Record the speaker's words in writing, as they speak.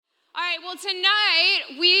Well,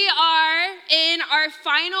 tonight we are in our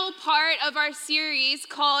final part of our series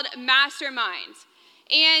called Mastermind.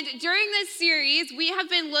 And during this series, we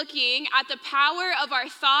have been looking at the power of our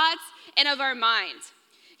thoughts and of our mind.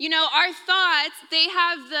 You know, our thoughts, they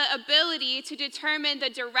have the ability to determine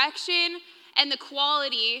the direction and the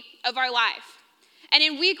quality of our life. And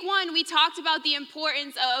in week 1, we talked about the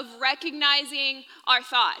importance of recognizing our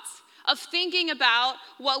thoughts, of thinking about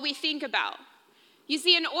what we think about. You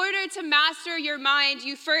see, in order to master your mind,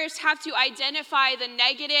 you first have to identify the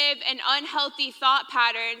negative and unhealthy thought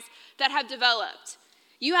patterns that have developed.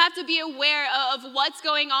 You have to be aware of what's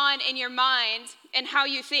going on in your mind and how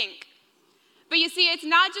you think. But you see, it's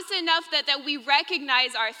not just enough that we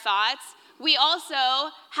recognize our thoughts, we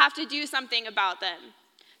also have to do something about them.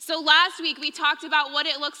 So last week, we talked about what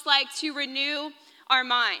it looks like to renew our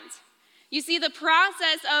mind. You see, the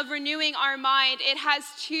process of renewing our mind, it has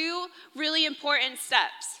 2 really important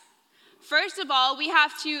steps. First of all, we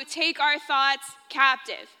have to take our thoughts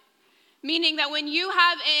captive, meaning that when you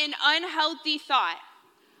have an unhealthy thought,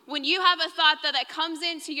 when you have a thought that comes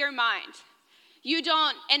into your mind, you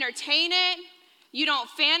don't entertain it, you don't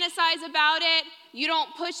fantasize about it, you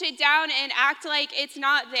don't push it down and act like it's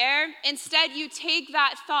not there. Instead, you take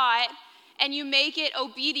that thought and you make it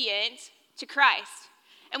obedient to Christ.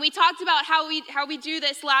 And we talked about how we do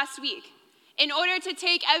this last week. In order to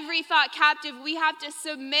take every thought captive, we have to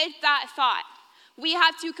submit that thought. We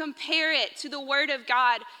have to compare it to the Word of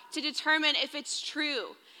God to determine if it's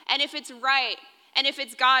true and if it's right and if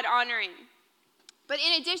it's God-honoring. But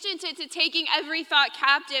in addition to taking every thought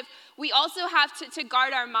captive, we also have to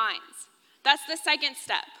guard our minds. That's the second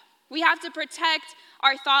step. We have to protect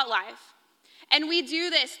our thought life. And we do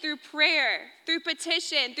this through prayer, through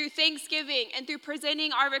petition, through thanksgiving, and through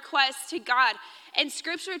presenting our requests to God. And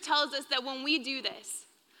Scripture tells us that when we do this,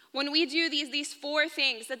 when we do these 4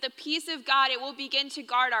 things, that the peace of God, it will begin to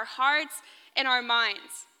guard our hearts and our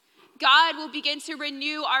minds. God will begin to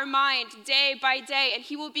renew our mind day by day, and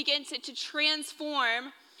He will begin to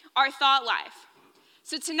transform our thought life.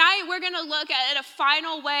 So tonight, we're going to look at a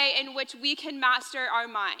final way in which we can master our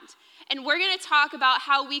mind. And we're going to talk about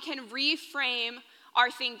how we can reframe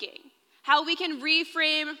our thinking. How we can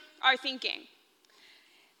reframe our thinking.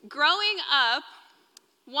 Growing up,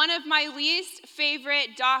 one of my least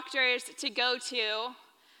favorite doctors to go to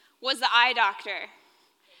was the eye doctor.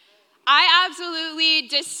 I absolutely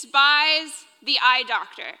despise the eye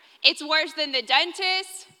doctor. It's worse than the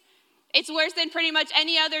dentist. It's worse than pretty much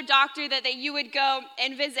any other doctor that you would go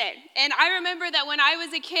and visit. And I remember that when I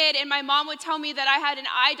was a kid and my mom would tell me that I had an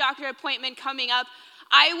eye doctor appointment coming up,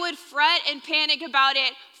 I would fret and panic about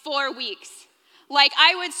it for weeks. Like,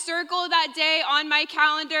 I would circle that day on my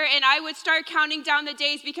calendar and I would start counting down the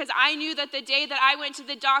days because I knew that the day that I went to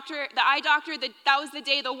the eye doctor, that was the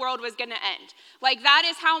day the world was gonna end. Like, that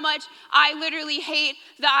is how much I literally hate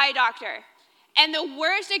the eye doctor. And the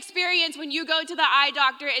worst experience when you go to the eye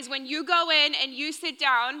doctor is when you go in and you sit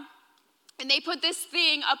down and they put this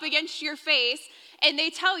thing up against your face and they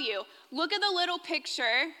tell you, look at the little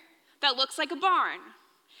picture that looks like a barn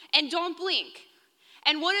and don't blink.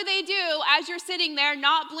 And what do as you're sitting there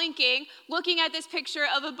not blinking, looking at this picture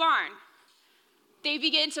of a barn? They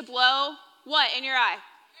begin to blow what in your eye?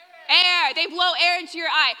 Air. They blow air into your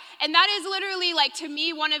eye. And that is literally, like, to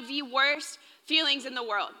me, one of the worst feelings in the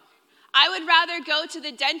world. I would rather go to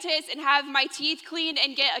the dentist and have my teeth cleaned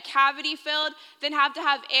and get a cavity filled than have to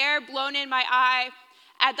have air blown in my eye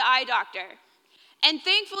at the eye doctor. And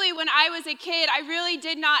thankfully, when I was a kid, I really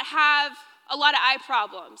did not have a lot of eye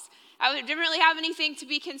problems. I didn't really have anything to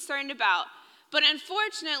be concerned about. But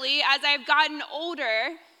unfortunately, as I've gotten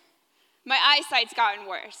older, my eyesight's gotten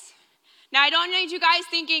worse. Now, I don't need you guys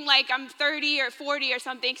thinking like I'm 30 or 40 or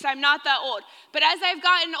something, because I'm not that old. But as I've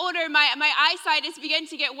gotten older, my eyesight has begun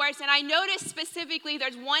to get worse. And I noticed specifically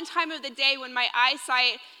there's one time of the day when my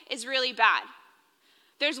eyesight is really bad.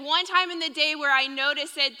 There's one time in the day where I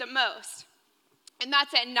notice it the most. And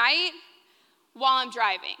that's at night while I'm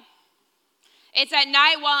driving. It's at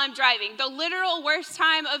night while I'm driving. The literal worst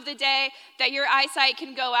time of the day that your eyesight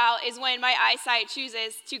can go out is when my eyesight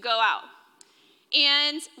chooses to go out.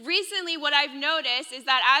 And recently what I've noticed is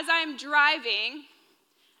that as I'm driving,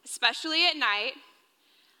 especially at night,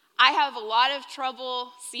 I have a lot of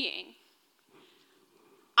trouble seeing.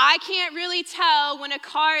 I can't really tell when a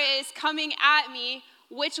car is coming at me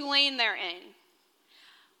which lane they're in.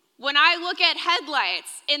 When I look at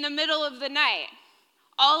headlights in the middle of the night,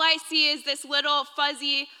 all I see is this little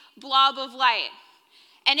fuzzy blob of light.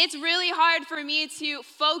 And it's really hard for me to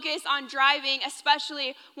focus on driving,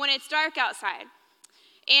 especially when it's dark outside.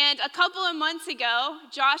 And a couple of months ago,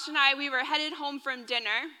 Josh and I, we were headed home from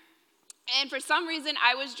dinner, And for some reason,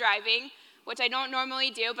 I was driving, which I don't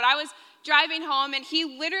normally do, but I was driving home, and he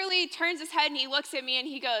literally turns his head and he looks at me and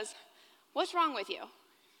he goes, "What's wrong with you?"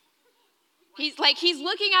 He's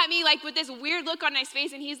looking at me like with this weird look on his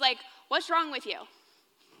face, and he's like, "What's wrong with you?"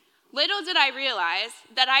 Little did I realize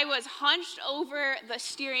that I was hunched over the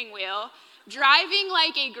steering wheel, driving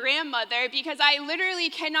like a grandmother because I literally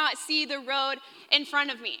cannot see the road in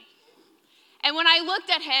front of me. And when I looked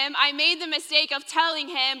at him, I made the mistake of telling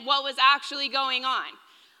him what was actually going on.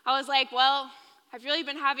 I was like, "Well, I've really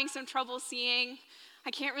been having some trouble seeing.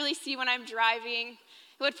 I can't really see when I'm driving.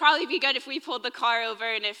 It would probably be good if we pulled the car over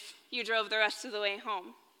and if you drove the rest of the way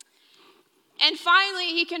home." And finally,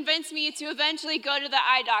 he convinced me to eventually go to the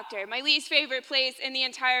eye doctor, my least favorite place in the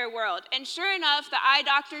entire world. And sure enough, the eye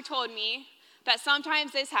doctor told me that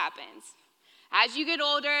sometimes this happens. As you get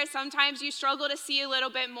older, sometimes you struggle to see a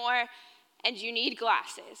little bit more, and you need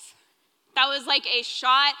glasses. That was like a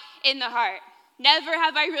shot in the heart. Never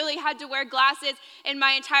have I really had to wear glasses in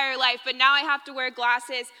my entire life, but now I have to wear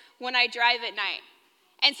glasses when I drive at night.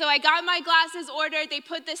 And so I got my glasses ordered. They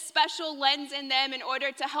put this special lens in them in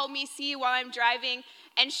order to help me see while I'm driving.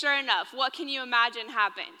 And sure enough, what can you imagine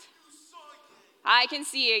happened? I can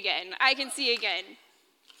see again. I can see again.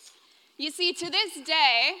 You see, to this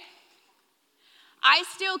day, I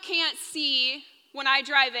still can't see when I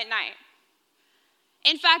drive at night.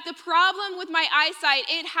 In fact, the problem with my eyesight,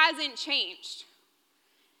 it hasn't changed.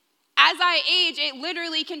 As I age, it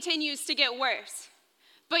literally continues to get worse.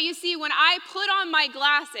 But you see, when I put on my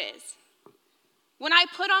glasses,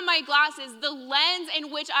 the lens in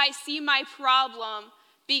which I see my problem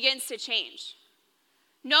begins to change.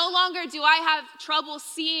 No longer do I have trouble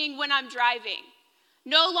seeing when I'm driving.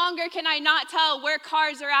 No longer can I not tell where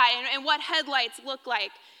cars are at and what headlights look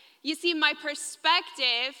like. You see, my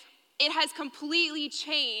perspective, it has completely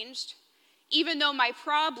changed, even though my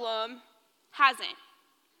problem hasn't.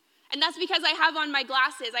 And that's because I have on my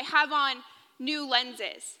glasses. I have on new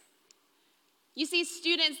lenses. You see,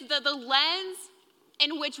 students, the lens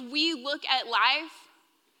in which we look at life,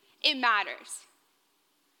 it matters.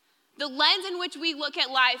 The lens in which we look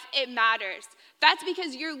at life, it matters. That's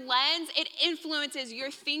because your lens, it influences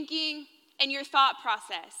your thinking and your thought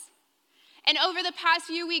process. And over the past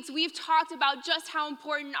few weeks, we've talked about just how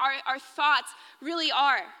important our thoughts really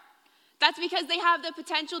are. That's because they have the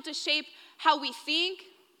potential to shape how we think,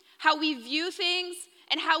 how we view things,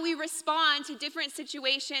 and how we respond to different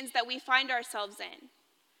situations that we find ourselves in.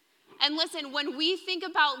 And listen, when we think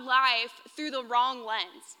about life through the wrong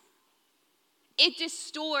lens, it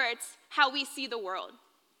distorts how we see the world.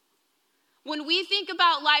 When we think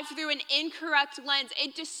about life through an incorrect lens,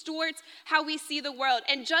 it distorts how we see the world.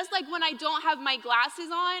 And just like when I don't have my glasses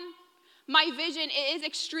on, my vision is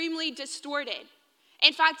extremely distorted.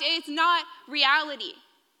 In fact, it's not reality.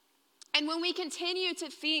 And when we continue to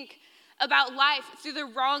think about life through the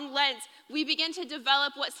wrong lens, we begin to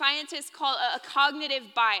develop what scientists call a cognitive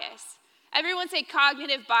bias. Everyone say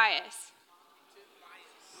cognitive bias.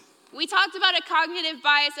 We talked about a cognitive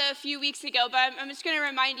bias a few weeks ago, but I'm just going to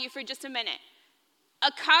remind you for just a minute.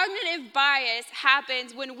 A cognitive bias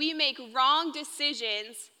happens when we make wrong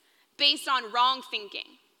decisions based on wrong thinking.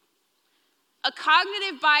 A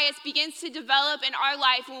cognitive bias begins to develop in our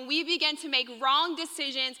life when we begin to make wrong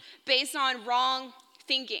decisions based on wrong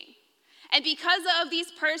thinking. And because of these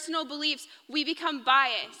personal beliefs, we become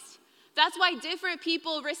biased. That's why different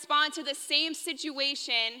people respond to the same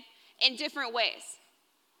situation in different ways.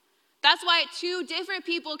 That's why two different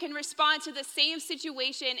people can respond to the same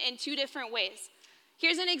situation in two different ways.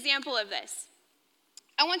 Here's an example of this.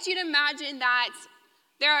 I want you to imagine that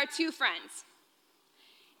there are two friends.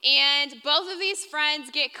 And both of these friends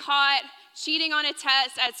get caught cheating on a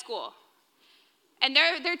test at school. And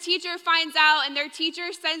their teacher finds out, and their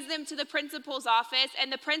teacher sends them to the principal's office,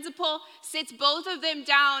 and the principal sits both of them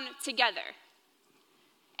down together.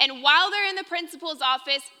 And while they're in the principal's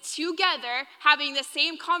office together, having the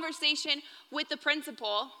same conversation with the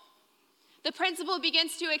principal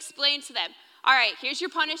begins to explain to them, all right, here's your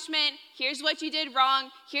punishment, here's what you did wrong,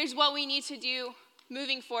 here's what we need to do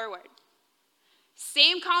moving forward.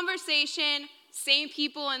 Same conversation, same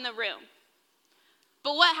people in the room.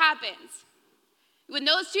 But what happens? When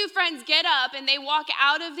those two friends get up and they walk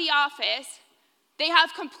out of the office, they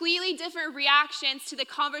have completely different reactions to the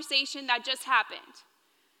conversation that just happened.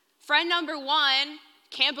 Friend number one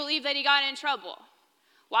can't believe that he got in trouble.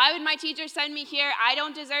 Why would my teacher send me here? I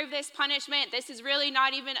don't deserve this punishment. This is really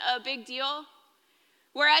not even a big deal.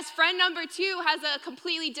 Whereas friend number two has a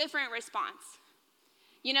completely different response.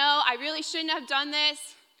 You know, I really shouldn't have done this.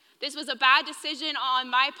 This was a bad decision on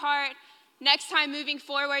my part. Next time moving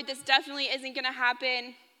forward, this definitely isn't going to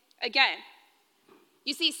happen again.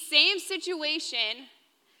 You see, same situation,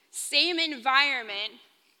 same environment,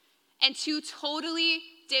 and two totally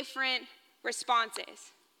different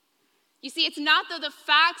responses. You see, it's not the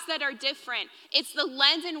facts that are different. It's the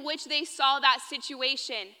lens in which they saw that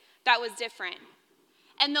situation that was different.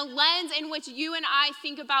 And the lens in which you and I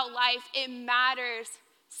think about life, it matters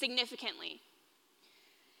significantly.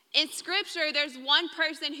 In Scripture, there's one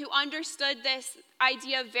person who understood this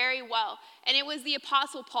idea very well, and it was the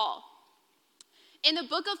Apostle Paul. In the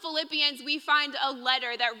book of Philippians, we find a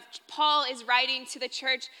letter that Paul is writing to the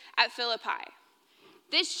church at Philippi.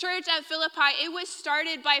 This church at Philippi, it was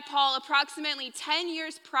started by Paul approximately 10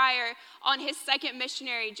 years prior on his second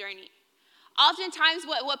missionary journey. Oftentimes,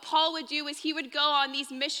 what Paul would do is he would go on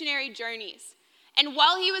these missionary journeys. And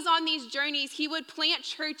while he was on these journeys, he would plant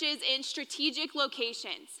churches in strategic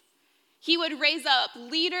locations. He would raise up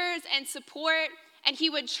leaders and support, and he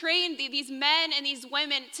would train these men and these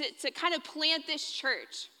women to kind of plant this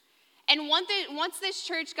church. And once this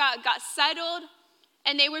church got settled,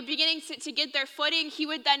 and they were beginning to get their footing, he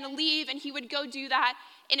would then leave and he would go do that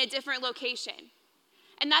in a different location.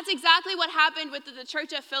 And that's exactly what happened with the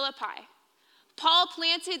church at Philippi. Paul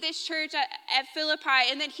planted this church at Philippi,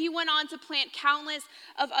 and then he went on to plant countless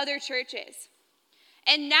of other churches.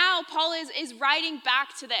 And now Paul is writing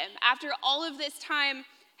back to them after all of this time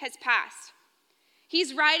has passed.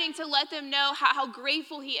 He's writing to let them know how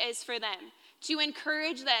grateful he is for them, to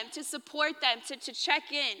encourage them, to support them, to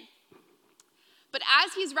check in. But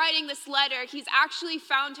as he's writing this letter, he's actually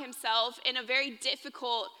found himself in a very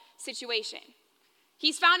difficult situation.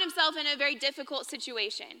 He's found himself in a very difficult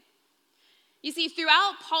situation. You see,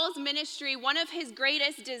 throughout Paul's ministry, one of his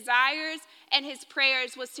greatest desires and his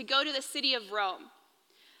prayers was to go to the city of Rome.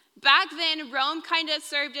 Back then, Rome kind of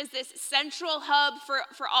served as this central hub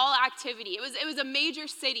for all activity. It was a major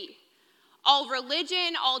city. All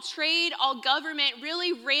religion, all trade, all government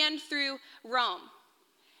really ran through Rome.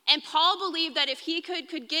 And Paul believed that if he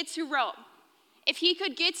could get to Rome, if he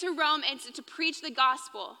could get to Rome and to preach the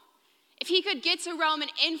gospel, if he could get to Rome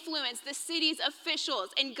and influence the city's officials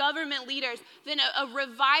and government leaders, then a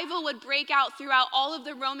revival would break out throughout all of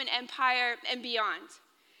the Roman Empire and beyond.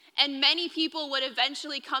 And many people would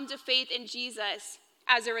eventually come to faith in Jesus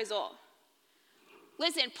as a result.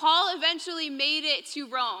 Listen, Paul eventually made it to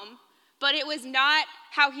Rome, but it was not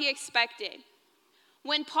how he expected.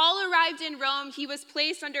 When Paul arrived in Rome, he was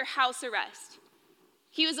placed under house arrest.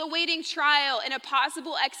 He was awaiting trial and a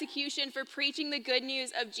possible execution for preaching the good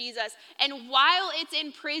news of Jesus. And while it's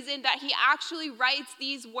in prison that he actually writes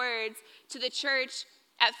these words to the church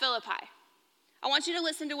at Philippi. I want you to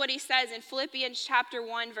listen to what he says in Philippians chapter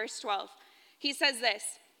 1, verse 12. He says this,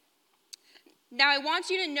 "Now I want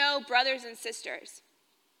you to know, brothers and sisters,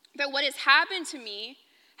 that what has happened to me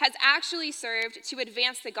has actually served to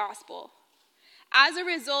advance the gospel. As a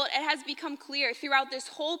result, it has become clear throughout this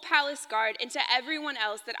whole palace guard and to everyone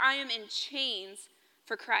else that I am in chains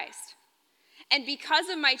for Christ. And because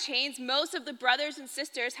of my chains, most of the brothers and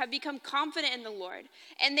sisters have become confident in the Lord,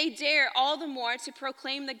 and they dare all the more to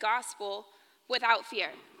proclaim the gospel without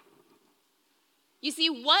fear." You see,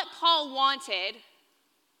 what Paul wanted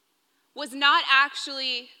was not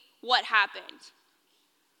actually what happened.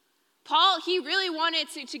 Paul, he really wanted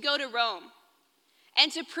to go to Rome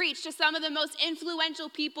and to preach to some of the most influential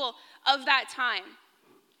people of that time.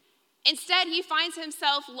 Instead, he finds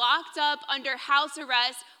himself locked up under house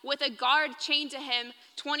arrest with a guard chained to him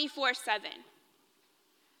 24/7.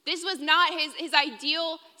 This was not his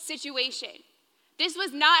ideal situation. This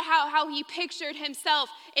was not how he pictured himself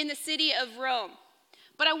in the city of Rome.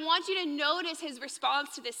 But I want you to notice his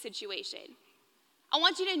response to this situation. I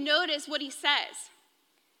want you to notice what he says.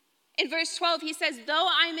 In verse 12, he says, "Though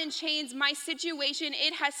I'm in chains, my situation,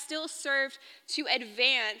 it has still served to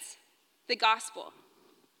advance the gospel."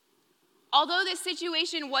 Although this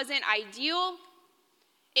situation wasn't ideal,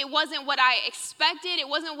 it wasn't what I expected, it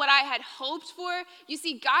wasn't what I had hoped for, you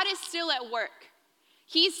see, God is still at work.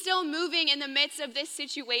 He's still moving in the midst of this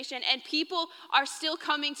situation, and people are still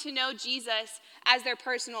coming to know Jesus as their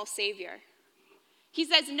personal Savior. He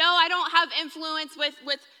says, "No, I don't have influence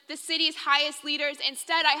with the city's highest leaders.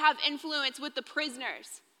 Instead, I have influence with the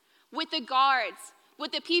prisoners, with the guards,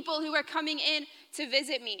 with the people who are coming in to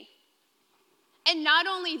visit me." And not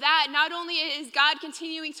only that, not only is God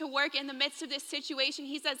continuing to work in the midst of this situation,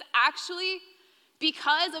 he says, actually,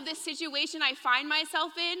 because of this situation I find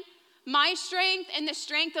myself in, my strength and the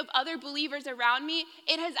strength of other believers around me,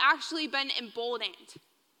 it has actually been emboldened.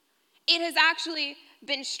 It has actually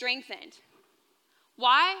been strengthened.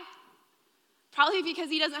 Why? Probably because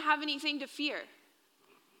he doesn't have anything to fear.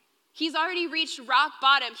 He's already reached rock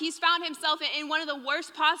bottom. He's found himself in one of the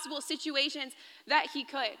worst possible situations that he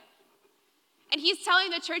could. And he's telling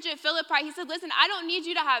the church at Philippi, he said, listen, I don't need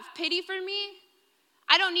you to have pity for me.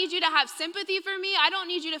 I don't need you to have sympathy for me. I don't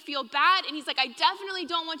need you to feel bad. And he's like, I definitely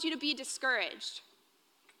don't want you to be discouraged.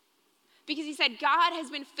 Because he said, God has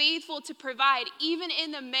been faithful to provide even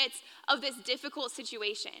in the midst of this difficult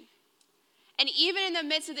situation. And even in the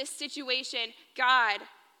midst of this situation, God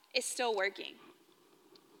is still working.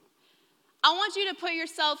 I want you to put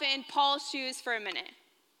yourself in Paul's shoes for a minute.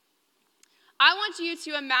 I want you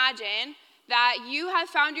to imagine that you have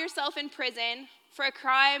found yourself in prison for a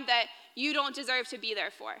crime that you don't deserve to be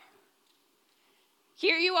there for.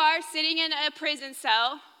 Here you are sitting in a prison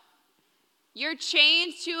cell. You're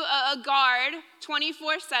chained to a guard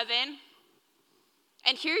 24/7.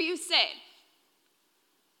 And here you sit,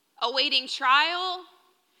 awaiting trial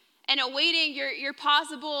and awaiting your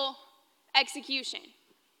possible execution.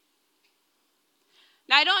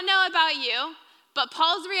 Now, I don't know about you, but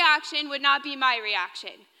Paul's reaction would not be my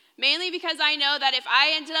reaction. Mainly because I know that if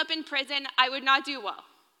I ended up in prison, I would not do well.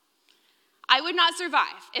 I would not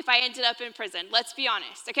survive if I ended up in prison, let's be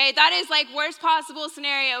honest, okay? That is like worst possible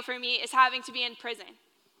scenario for me is having to be in prison.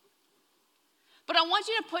 But I want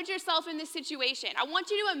you to put yourself in this situation. I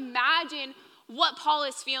want you to imagine what Paul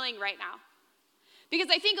is feeling right now. Because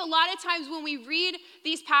I think a lot of times when we read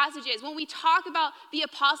these passages, when we talk about the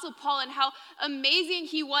Apostle Paul and how amazing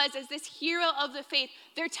he was as this hero of the faith,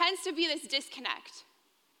 there tends to be this disconnect.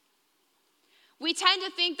 We tend to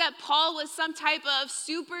think that Paul was some type of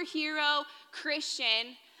superhero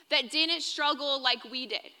Christian that didn't struggle like we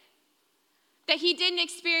did. That he didn't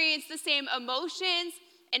experience the same emotions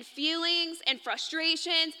and feelings and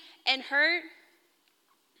frustrations and hurt.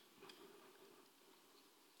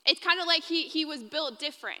 It's kind of like he was built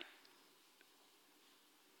different.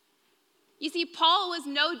 You see, Paul was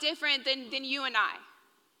no different than you and I.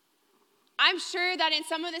 I'm sure that in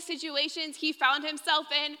some of the situations he found himself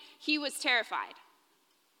in, he was terrified.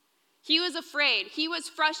 He was afraid. He was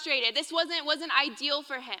frustrated. This wasn't ideal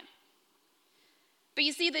for him. But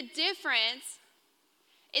you see, the difference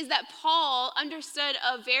is that Paul understood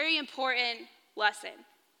a very important lesson.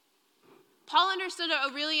 Paul understood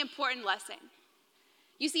a really important lesson.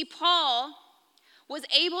 You see, Paul was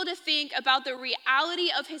able to think about the reality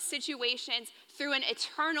of his situations through an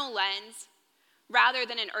eternal lens rather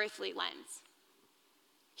than an earthly lens.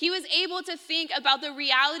 He was able to think about the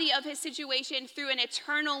reality of his situation through an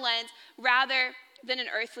eternal lens rather than an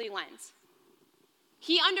earthly lens.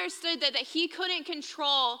 He understood that he couldn't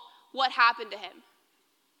control what happened to him.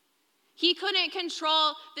 He couldn't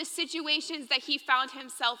control the situations that he found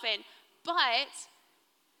himself in, but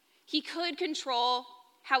he could control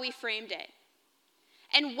how he framed it.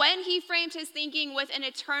 And when he framed his thinking with an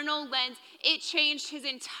eternal lens, it changed his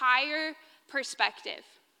entire perspective.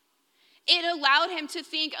 It allowed him to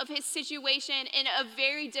think of his situation in a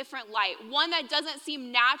very different light, one that doesn't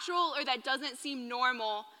seem natural or that doesn't seem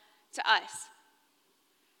normal to us.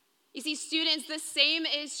 You see, students, the same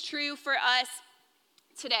is true for us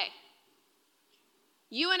today.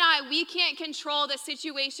 You and I, we can't control the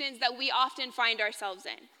situations that we often find ourselves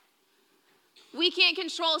in. We can't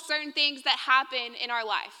control certain things that happen in our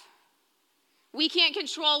life. We can't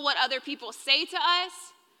control what other people say to us.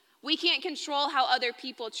 We can't control how other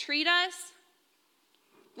people treat us.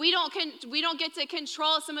 We don't get to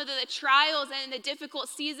control some of the trials and the difficult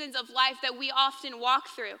seasons of life that we often walk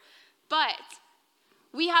through. But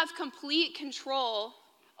we have complete control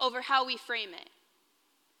over how we frame it.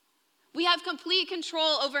 We have complete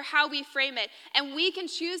control over how we frame it. And we can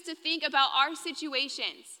choose to think about our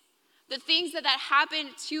situations, the things that happen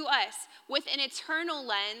to us, with an eternal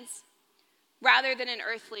lens rather than an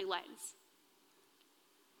earthly lens.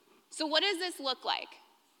 So what does this look like?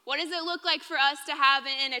 What does it look like for us to have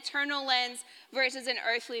an eternal lens versus an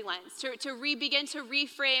earthly lens, to begin to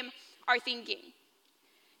reframe our thinking?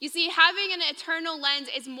 You see, having an eternal lens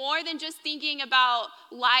is more than just thinking about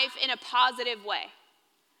life in a positive way.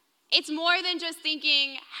 It's more than just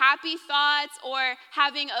thinking happy thoughts or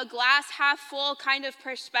having a glass half full kind of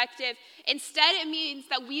perspective. Instead, it means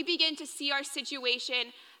that we begin to see our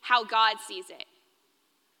situation how God sees it.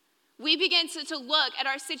 We begin to look at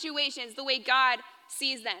our situations the way God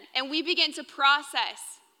sees them. And we begin to process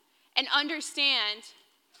and understand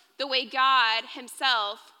the way God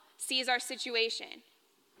himself sees our situation.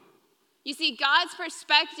 You see, God's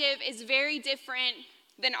perspective is very different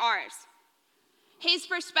than ours. His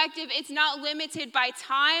perspective, it's not limited by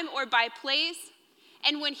time or by place.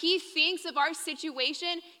 And when he thinks of our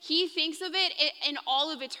situation, he thinks of it in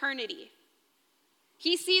all of eternity.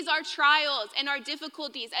 He sees our trials and our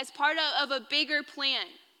difficulties as part of a bigger plan,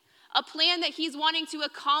 a plan that he's wanting to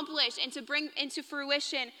accomplish and to bring into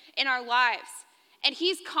fruition in our lives. And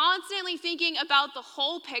he's constantly thinking about the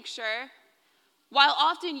whole picture, while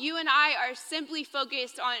often you and I are simply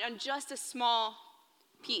focused on just a small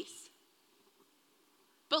piece.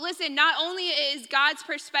 But listen, not only is God's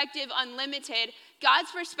perspective unlimited,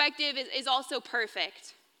 God's perspective is also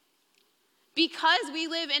perfect. Because we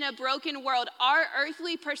live in a broken world, our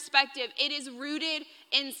earthly perspective, it is rooted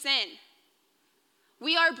in sin.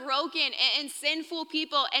 We are broken and sinful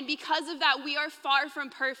people, and because of that, we are far from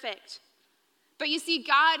perfect. But you see,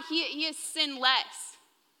 God, he is sinless.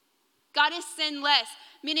 God is sinless,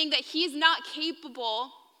 meaning that he's not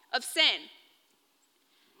capable of sin.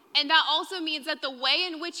 And that also means that the way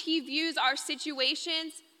in which he views our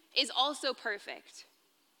situations is also perfect.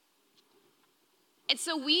 And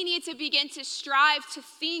so we need to begin to strive to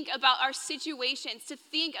think about our situations, to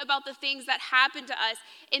think about the things that happen to us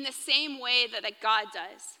in the same way that God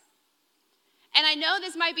does. And I know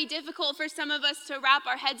this might be difficult for some of us to wrap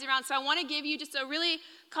our heads around, so I want to give you just a really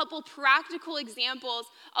couple practical examples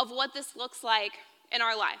of what this looks like in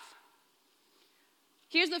our life.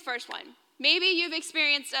 Here's the first one. Maybe you've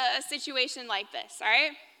experienced a situation like this, all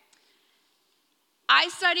right? I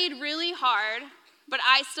studied really hard, but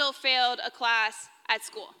I still failed a class at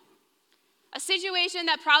school. A situation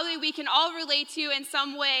that probably we can all relate to in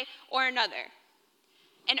some way or another.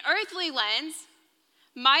 An earthly lens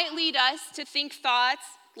might lead us to think thoughts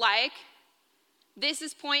like, this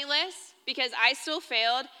is pointless because I still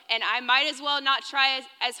failed and I might as well not try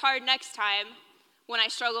as hard next time when I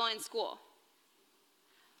struggle in school.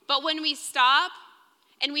 But when we stop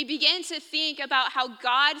and we begin to think about how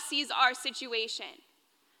God sees our situation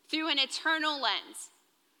through an eternal lens,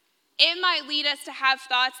 it might lead us to have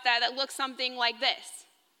thoughts that look something like this.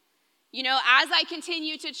 You know, as I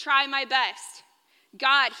continue to try my best,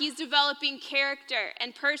 God, he's developing character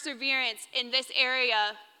and perseverance in this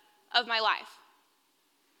area of my life.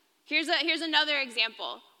 Here's another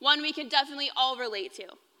example, one we can definitely all relate to.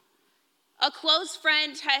 A close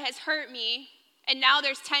friend has hurt me, and now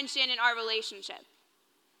there's tension in our relationship.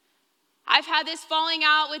 I've had this falling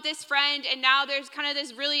out with this friend, and now there's kind of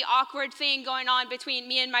this really awkward thing going on between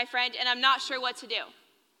me and my friend, and I'm not sure what to do.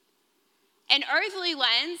 An earthly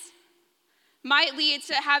lens might lead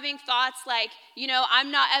to having thoughts like, you know,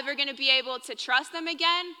 I'm not ever going to be able to trust them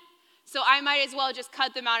again, so I might as well just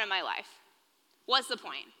cut them out of my life. What's the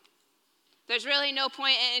point? There's really no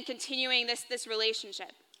point in continuing this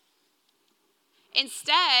relationship.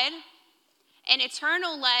 Instead, an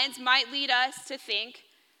eternal lens might lead us to think,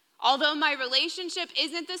 although my relationship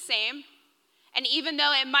isn't the same, and even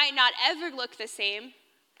though it might not ever look the same,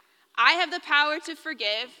 I have the power to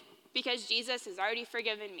forgive because Jesus has already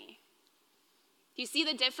forgiven me. Do you see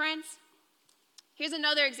the difference? Here's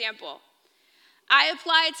another example. I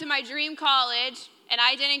applied to my dream college and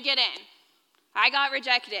I didn't get in. I got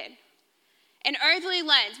rejected. An earthly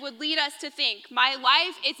lens would lead us to think, my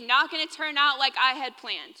life is not going to turn out like I had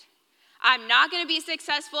planned. I'm not going to be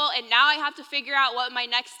successful, and now I have to figure out what my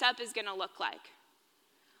next step is going to look like.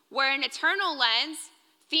 Where an eternal lens,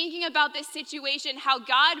 thinking about this situation, how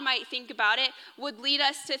God might think about it, would lead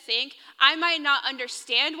us to think, I might not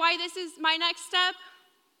understand why this is my next step,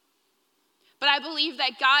 but I believe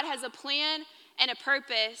that God has a plan and a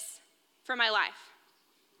purpose for my life.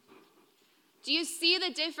 Do you see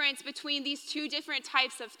the difference between these two different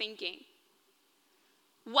types of thinking?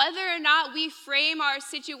 Whether or not we frame our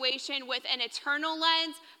situation with an eternal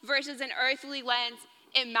lens versus an earthly lens,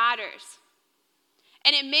 it matters.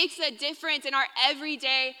 And it makes a difference in our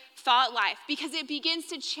everyday thought life because it begins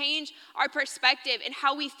to change our perspective and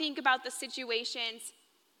how we think about the situations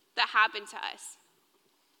that happen to us.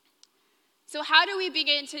 So how do we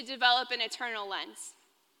begin to develop an eternal lens?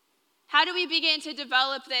 How do we begin to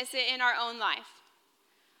develop this in our own life?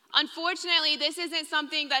 Unfortunately, this isn't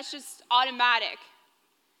something that's just automatic.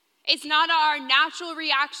 It's not our natural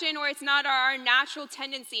reaction or it's not our natural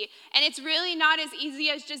tendency. And it's really not as easy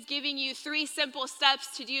as just giving you 3 simple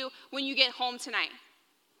steps to do when you get home tonight.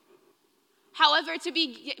 However, to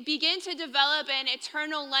begin to develop an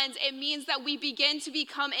eternal lens, it means that we begin to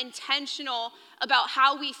become intentional about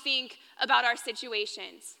how we think about our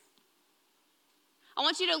situations. I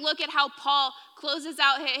want you to look at how Paul closes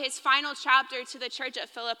out his final chapter to the church at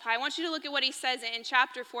Philippi. I want you to look at what he says in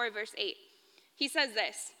chapter 4, verse 8. He says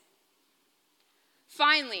this: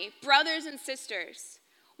 "Finally, brothers and sisters,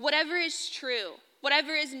 whatever is true,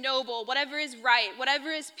 whatever is noble, whatever is right, whatever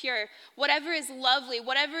is pure, whatever is lovely,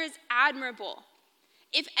 whatever is admirable,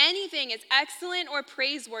 if anything is excellent or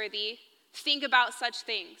praiseworthy, think about such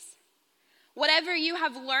things. Whatever you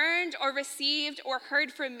have learned or received or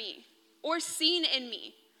heard from me or seen in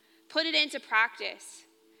me, put it into practice,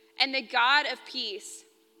 and the God of peace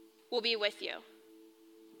will be with you.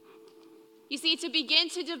 You see, to begin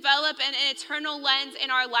to develop an eternal lens in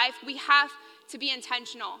our life, we have to be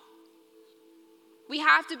intentional. We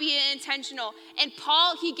have to be intentional. And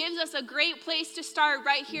Paul, he gives us a great place to start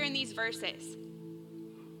right here in these verses.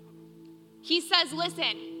 He says,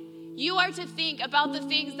 listen, you are to think about the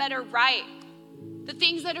things that are right, the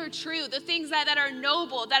things that are true, the things that are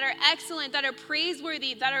noble, that are excellent, that are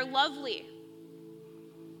praiseworthy, that are lovely.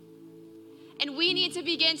 And we need to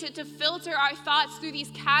begin to filter our thoughts through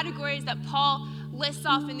these categories that Paul lists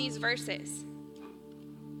off in these verses.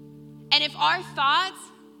 And if our thoughts,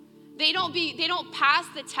 they don't pass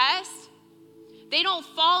the test, they don't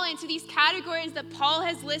fall into these categories that Paul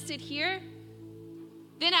has listed here,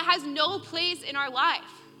 then it has no place in our life.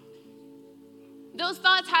 Those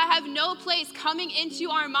thoughts have no place coming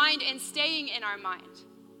into our mind and staying in our mind.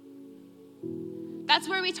 That's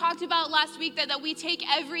where we talked about last week that we take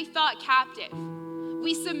every thought captive.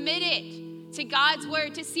 We submit it to God's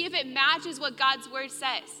word to see if it matches what God's word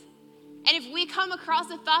says. And if we come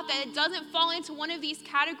across a thought that it doesn't fall into one of these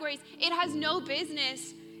categories, it has no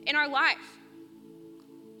business in our life.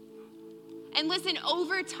 And listen,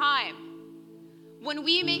 over time, when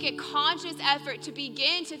we make a conscious effort to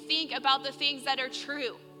begin to think about the things that are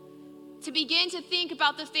true, to begin to think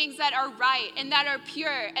about the things that are right and that are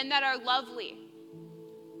pure and that are lovely,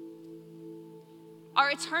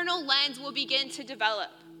 our eternal lens will begin to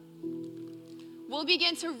develop. We'll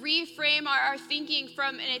begin to reframe our thinking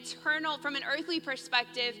from an earthly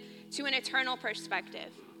perspective to an eternal perspective.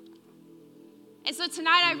 And so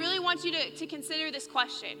tonight, I really want you to consider this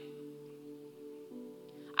question.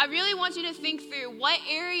 I really want you to think through what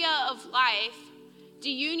area of life do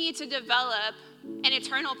you need to develop an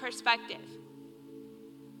eternal perspective?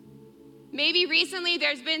 Maybe recently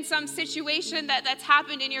there's been some situation that's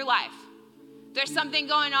happened in your life. There's something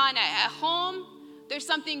going on at home. There's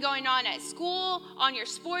something going on at school, on your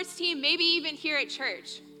sports team, maybe even here at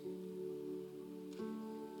church.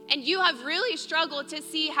 And you have really struggled to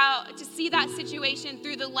see that situation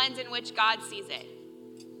through the lens in which God sees it.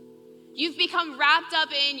 You've become wrapped up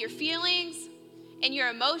in your feelings and your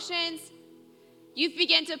emotions. You've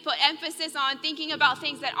begun to put emphasis on thinking about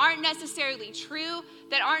things that aren't necessarily true,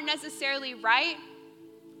 that aren't necessarily right.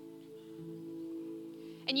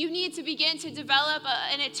 And you need to begin to develop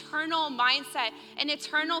an eternal mindset, an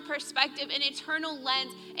eternal perspective, an eternal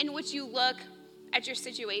lens in which you look at your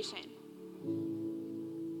situation.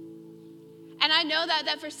 And I know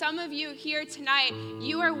that for some of you here tonight,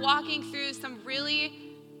 you are walking through some really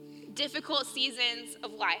difficult seasons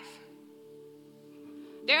of life.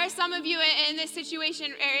 There are some of you in this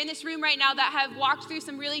situation, or in this room right now, that have walked through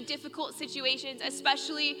some really difficult situations,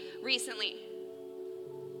 especially recently.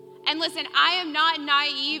 And listen, I am not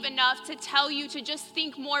naive enough to tell you to just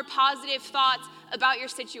think more positive thoughts about your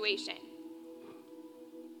situation.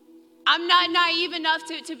 I'm not naive enough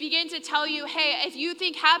to begin to tell you, hey, if you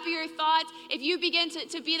think happier thoughts, if you begin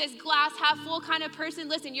to be this glass half full kind of person,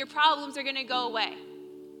 listen, your problems are going to go away.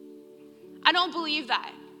 I don't believe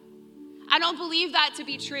that. I don't believe that to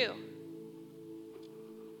be true.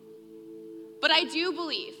 But I do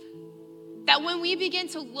believe that when we begin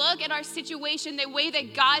to look at our situation the way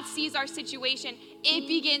that God sees our situation, it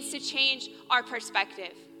begins to change our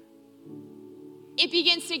perspective. It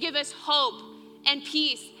begins to give us hope and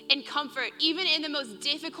peace and comfort, even in the most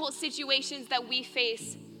difficult situations that we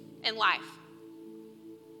face in life.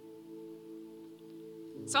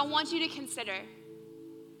 So I want you to consider,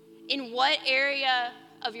 in what area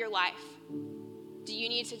of your life do you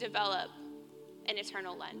need to develop an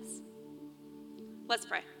eternal lens? Let's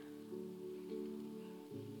pray.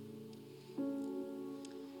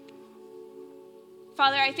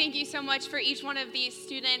 Father, I thank you so much for each one of these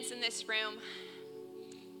students in this room.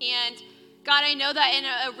 And God, I know that in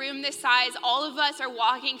a room this size, all of us are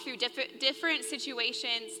walking through different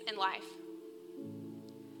situations in life.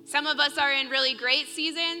 Some of us are in really great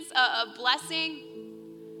seasons of blessing.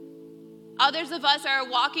 Others of us are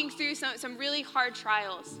walking through some really hard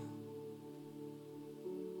trials.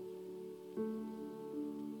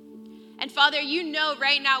 And Father, you know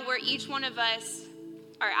right now where each one of us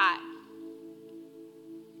are at.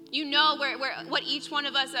 You know what each one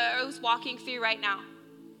of us is walking through right now.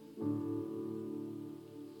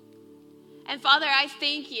 And Father, I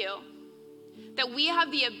thank you that we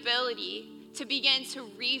have the ability to begin to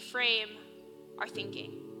reframe our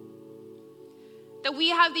thinking. That we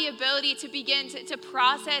have the ability to begin to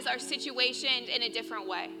process our situations in a different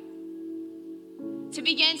way. To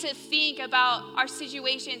begin to think about our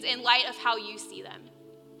situations in light of how you see them.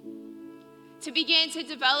 To begin to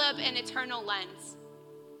develop an eternal lens.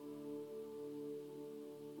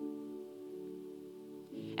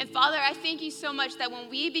 And Father, I thank you so much that when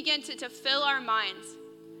we begin to fill our minds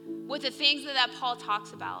with the things that Paul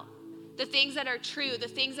talks about, the things that are true, the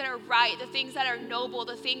things that are right, the things that are noble,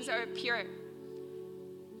 the things that are pure,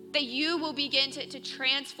 that you will begin to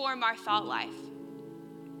transform our thought life,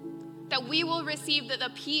 that we will receive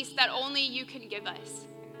the peace that only you can give us.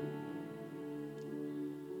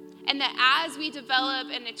 And that as we develop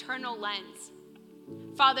an eternal lens,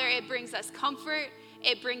 Father, it brings us comfort,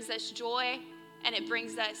 it brings us joy, and it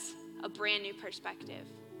brings us a brand new perspective.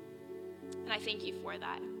 And I thank you for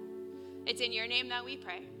that. It's in your name that we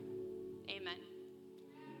pray. Amen.